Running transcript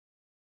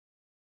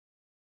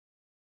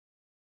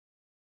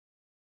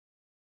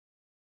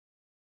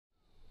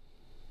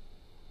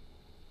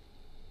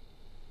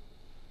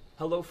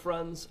Hello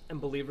friends and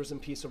believers in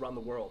peace around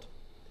the world.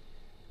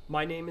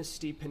 My name is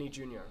Steven Penney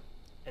Jr.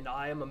 and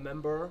I am a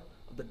member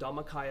of the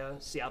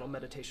Dhammakaya Seattle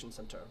Meditation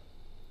Center.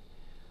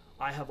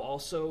 I have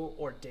also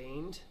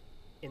ordained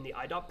in the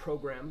IDOT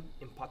program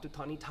in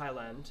Patutani,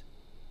 Thailand,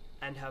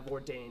 and have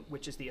ordained,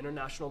 which is the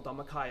International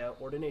Dhammakaya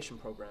Ordination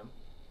Program.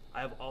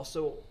 I have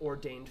also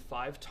ordained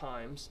 5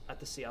 times at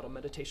the Seattle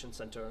Meditation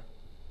Center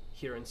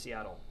here in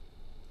Seattle.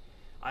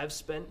 I have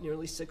spent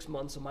nearly 6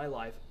 months of my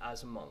life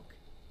as a monk.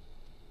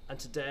 And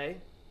today,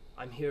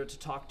 I'm here to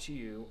talk to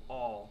you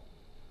all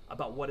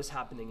about what is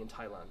happening in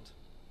Thailand.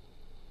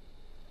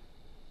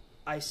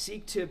 I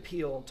seek to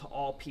appeal to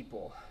all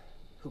people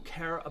who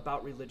care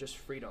about religious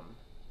freedom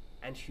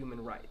and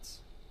human rights.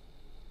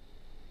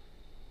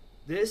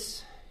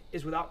 This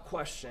is without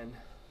question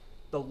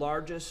the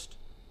largest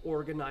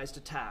organized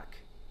attack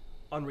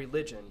on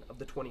religion of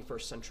the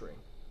 21st century.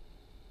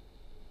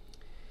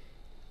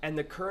 And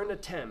the current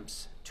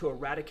attempts to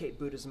eradicate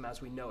Buddhism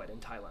as we know it in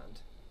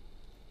Thailand.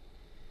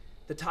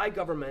 The Thai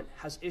government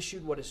has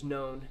issued what is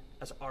known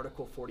as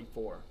Article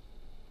 44,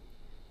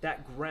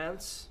 that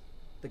grants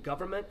the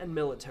government and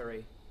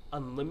military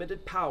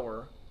unlimited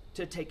power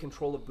to take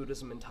control of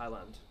Buddhism in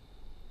Thailand.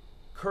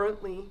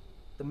 Currently,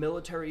 the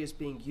military is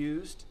being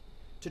used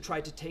to try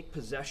to take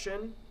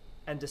possession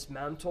and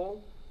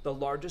dismantle the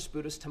largest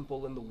Buddhist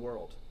temple in the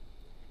world,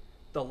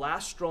 the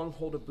last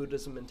stronghold of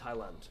Buddhism in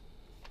Thailand,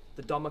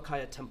 the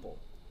Dhammakaya Temple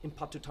in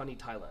Patutani,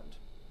 Thailand.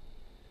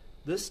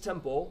 This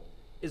temple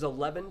is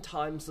 11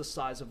 times the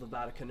size of the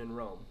Vatican in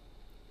Rome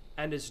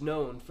and is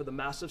known for the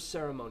massive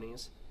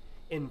ceremonies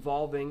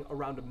involving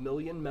around 1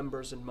 million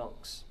members and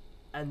monks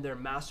and their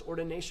mass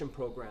ordination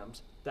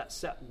programs that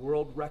set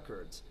world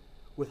records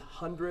with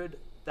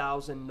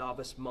 100,000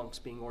 novice monks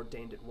being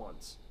ordained at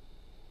once.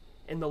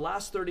 In the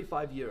last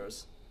 35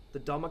 years, the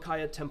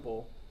Dhammakaya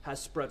Temple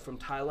has spread from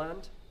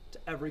Thailand to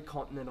every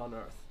continent on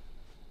earth,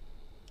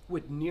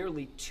 with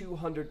nearly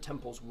 200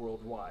 temples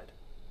worldwide.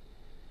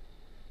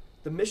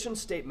 The mission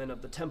statement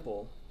of the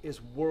temple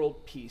is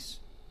world peace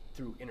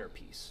through inner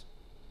peace.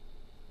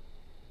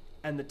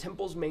 And the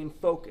temple's main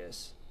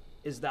focus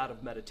is that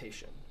of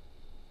meditation.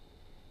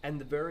 And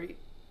the very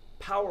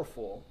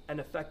powerful and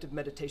effective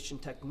meditation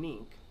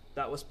technique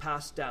that was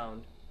passed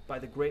down by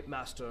the great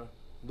master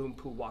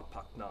Lumpu Wat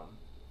Nam.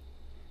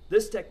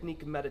 This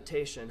technique of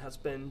meditation has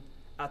been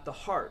at the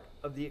heart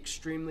of the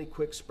extremely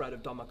quick spread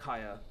of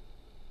Dhammakaya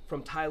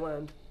from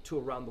Thailand to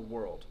around the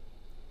world.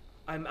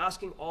 I'm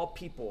asking all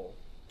people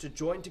to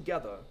join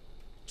together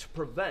to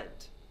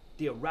prevent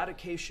the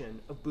eradication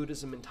of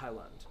Buddhism in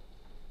Thailand.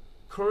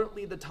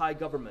 Currently, the Thai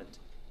government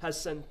has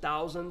sent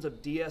thousands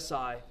of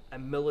DSI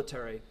and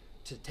military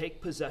to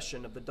take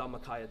possession of the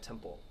Dhammakaya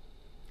Temple.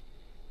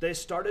 They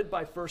started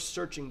by first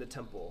searching the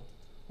temple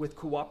with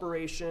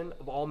cooperation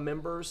of all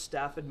members,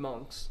 staff, and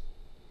monks,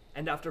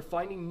 and after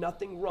finding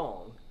nothing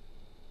wrong,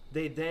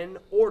 they then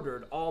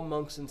ordered all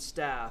monks and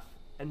staff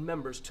and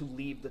members to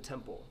leave the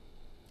temple.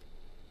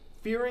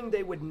 Fearing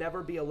they would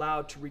never be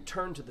allowed to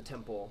return to the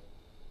temple,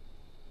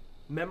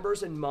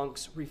 members and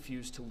monks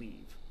refused to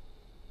leave.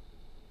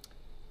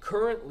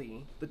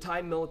 Currently, the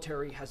Thai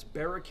military has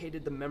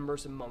barricaded the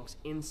members and monks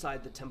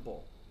inside the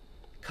temple,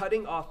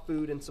 cutting off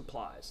food and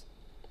supplies.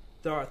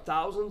 There are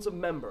thousands of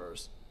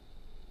members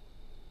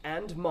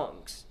and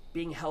monks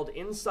being held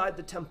inside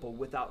the temple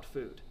without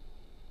food.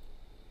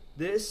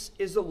 This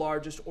is the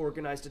largest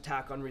organized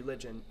attack on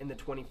religion in the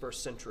 21st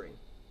century,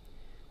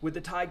 with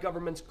the Thai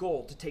government's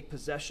goal to take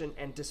possession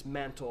and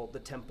dismantle the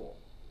temple.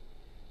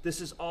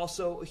 This is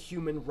also a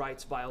human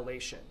rights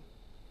violation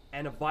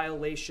and a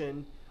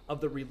violation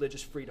of the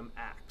Religious Freedom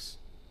Acts.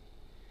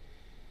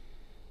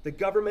 The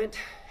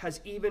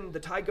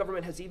Thai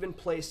government has even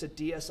placed a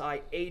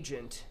DSI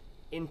agent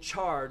in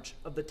charge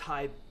of the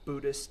Thai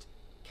Buddhist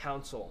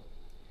Council,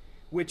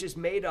 which is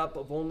made up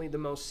of only the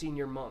most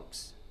senior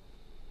monks.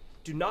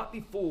 Do not be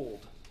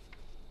fooled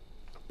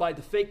by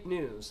the fake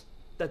news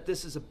that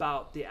this is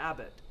about the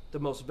abbot, the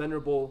most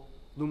venerable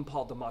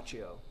Lumpal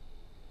Damachio,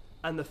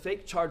 and the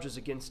fake charges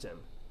against him.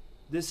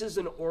 This is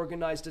an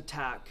organized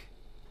attack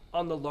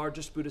on the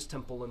largest Buddhist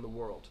temple in the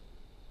world.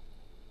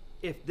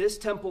 If this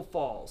temple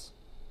falls,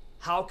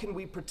 how can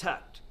we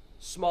protect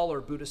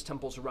smaller Buddhist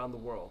temples around the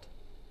world?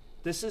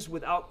 This is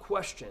without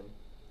question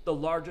the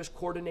largest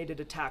coordinated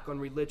attack on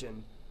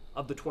religion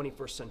of the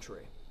 21st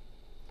century.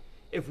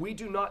 If we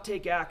do not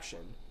take action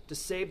to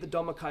save the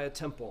Dhammakaya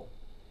Temple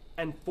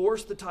and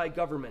force the Thai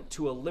government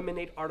to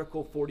eliminate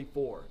Article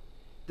 44,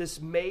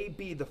 this may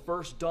be the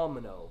first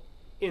domino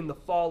in the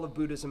fall of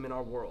Buddhism in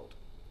our world.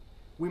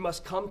 We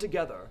must come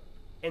together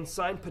and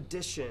sign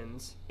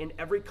petitions in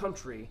every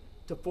country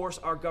to force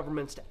our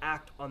governments to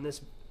act on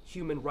this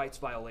human rights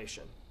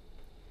violation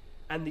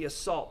and the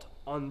assault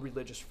on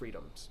religious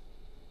freedoms,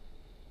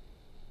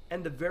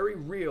 and the very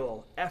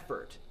real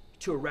effort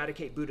to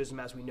eradicate Buddhism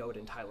as we know it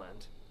in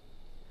Thailand.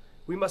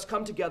 We must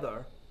come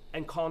together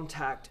and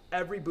contact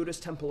every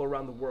Buddhist temple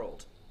around the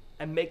world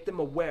and make them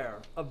aware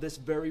of this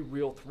very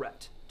real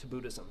threat to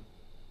Buddhism.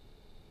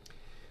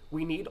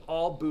 We need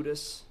all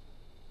Buddhists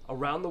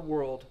around the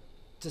world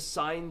to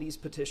sign these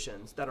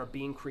petitions that are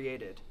being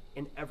created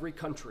in every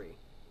country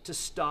to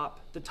stop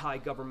the Thai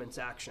government's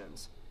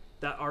actions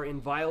that are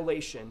in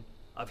violation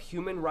of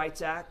human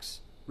rights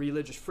acts,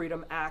 religious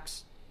freedom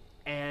acts,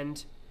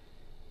 and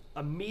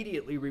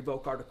immediately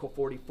revoke Article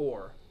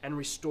 44 and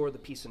restore the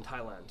peace in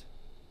Thailand.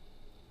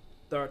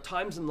 There are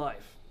times in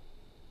life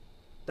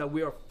that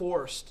we are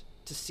forced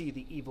to see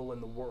the evil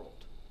in the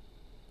world.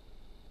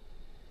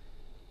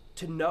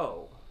 To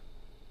know,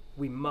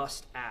 we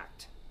must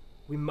act.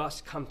 We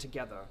must come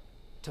together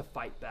to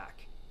fight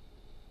back,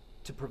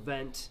 to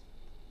prevent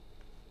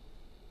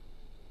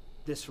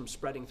this from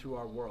spreading through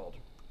our world,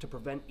 to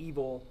prevent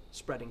evil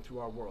spreading through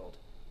our world.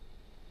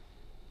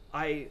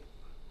 I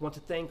want to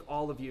thank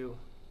all of you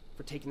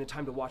for taking the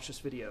time to watch this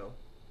video,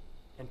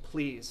 and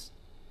please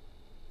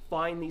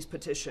find these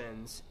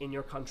petitions in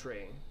your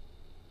country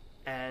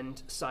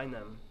and sign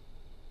them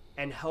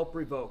and help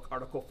revoke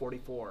Article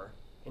 44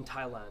 in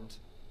Thailand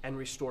and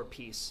restore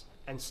peace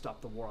and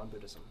stop the war on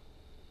Buddhism.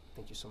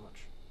 Thank you so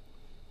much.